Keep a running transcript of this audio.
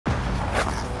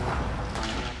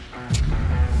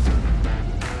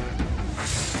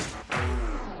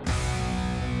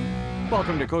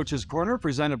Welcome to Coach's Corner,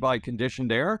 presented by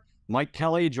Conditioned Air. Mike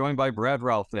Kelly, joined by Brad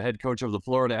Ralph, the head coach of the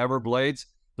Florida Everblades.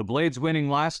 The Blades winning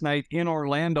last night in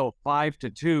Orlando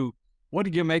 5-2. What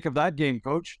did you make of that game,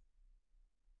 Coach?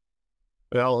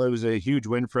 Well, it was a huge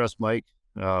win for us, Mike.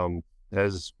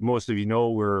 As most of you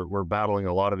know, we're battling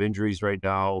a lot of injuries right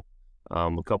now, a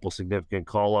couple significant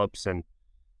call-ups, and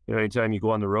anytime you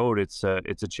go on the road, it's a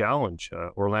challenge.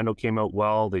 Orlando came out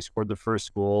well; they scored the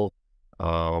first goal,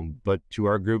 but to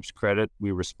our group's credit,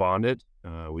 we responded.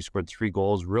 We scored 3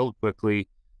 goals real quickly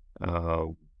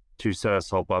to set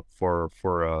us up for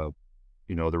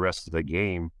the rest of the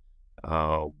game.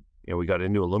 We got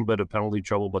into a little bit of penalty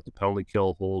trouble, but the penalty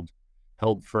kill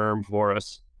held firm for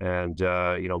us. And,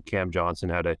 Cam Johnson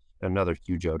had another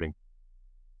huge outing.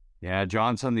 Yeah,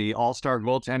 Johnson, the all-star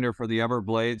goaltender for the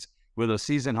Everblades, with a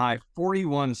season-high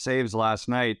 41 saves last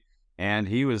night, and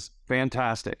he was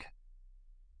fantastic.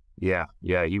 Yeah,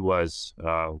 he was.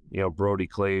 Brody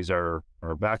Clays, our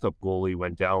backup goalie,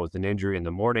 went down with an injury in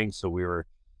the morning, so we were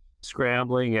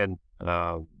scrambling, and,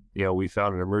 we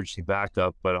found an emergency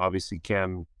backup, but obviously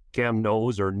Cam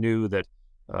knew that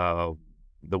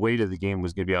the weight of the game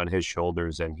was going to be on his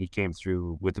shoulders, and he came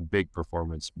through with a big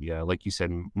performance. Yeah, like you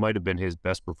said, might have been his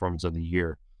best performance of the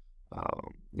year.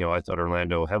 I thought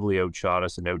Orlando heavily outshot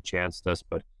us and outchanced us,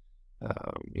 but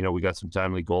we got some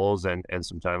timely goals and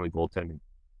some timely goaltending.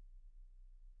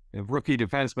 Rookie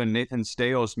defenseman Nathan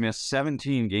Staios missed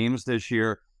 17 games this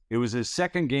year. It was his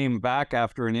second game back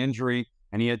after an injury,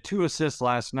 and he had 2 assists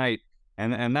last night,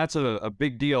 and that's a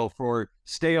big deal for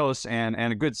Staios and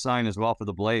a good sign as well for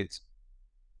the Blades.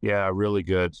 Yeah, really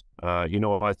good.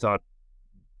 I thought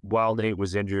while Nate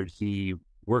was injured, he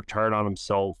worked hard on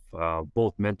himself,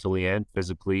 both mentally and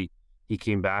physically. He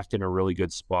came back in a really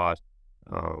good spot.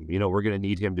 We're going to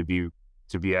need him to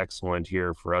be excellent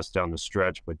here for us down the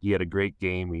stretch, but he had a great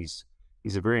game. He's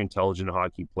a very intelligent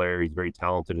hockey player. He's very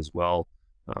talented as well.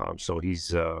 So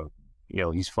he's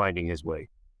finding his way.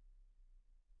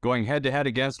 Going head-to-head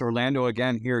against Orlando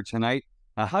again here tonight,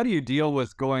 how do you deal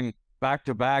with going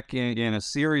back-to-back in a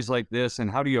series like this,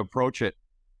 and how do you approach it?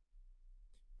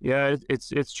 Yeah,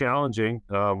 it's challenging.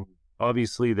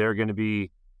 Obviously, they're going to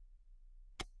be,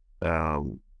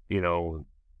 Kyle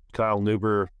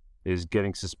Neuber is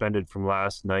getting suspended from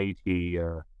last night.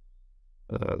 There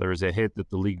was a hit that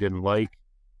the league didn't like.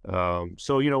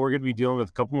 So we're going to be dealing with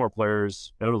a couple more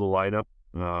players out of the lineup,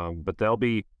 but they'll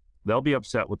be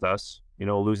upset with us,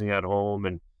 losing at home,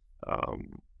 and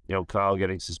Kyle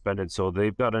getting suspended. So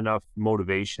they've got enough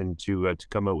motivation to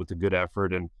come out with a good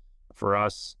effort. And for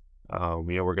us,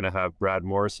 we're going to have Brad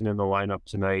Morrison in the lineup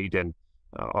tonight, and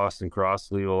Austin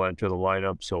Crossley will enter the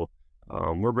lineup. So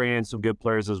we're bringing in some good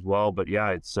players as well. But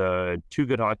yeah, it's 2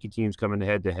 good hockey teams coming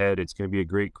head to head. It's going to be a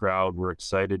great crowd. We're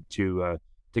excited to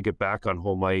get back on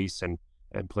home ice and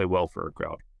play well for our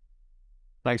crowd.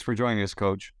 Thanks for joining us,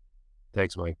 Coach.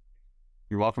 Thanks, Mike.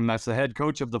 You're welcome. That's the head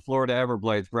coach of the Florida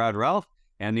Everblades, Brad Ralph.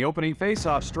 And the opening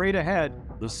faceoff straight ahead,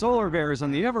 the Solar Bears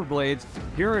and the Everblades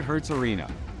here at Hertz Arena.